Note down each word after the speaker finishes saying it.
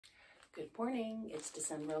Good morning. It's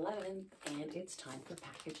December 11th and it's time for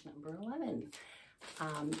package number 11.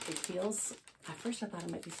 It feels, at first I thought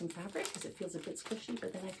it might be some fabric because it feels a bit squishy,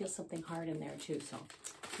 but then I feel something hard in there too, so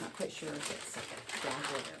I'm not quite sure if it's like a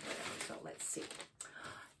jagged or whatever, so let's see.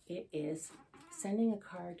 It is sending a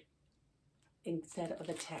card instead of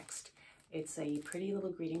a text. It's a pretty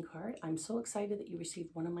little greeting card. I'm so excited that you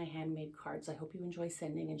received one of my handmade cards. I hope you enjoy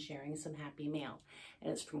sending and sharing some happy mail.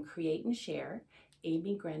 And it's from Create and Share,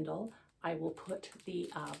 Amy Grendel. I will put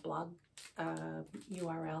the blog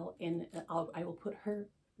URL in, I will put her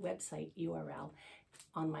website URL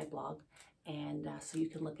on my blog, and so you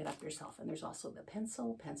can look it up yourself. And there's also the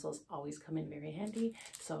pencil. Pencils always come in very handy.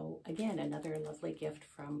 So again, another lovely gift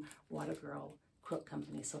from Whatagirl Quilt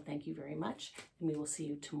Company. So thank you very much, and we will see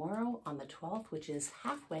you tomorrow on the 12th, which is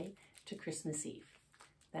halfway to Christmas Eve.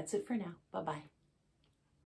 That's it for now. Bye-bye.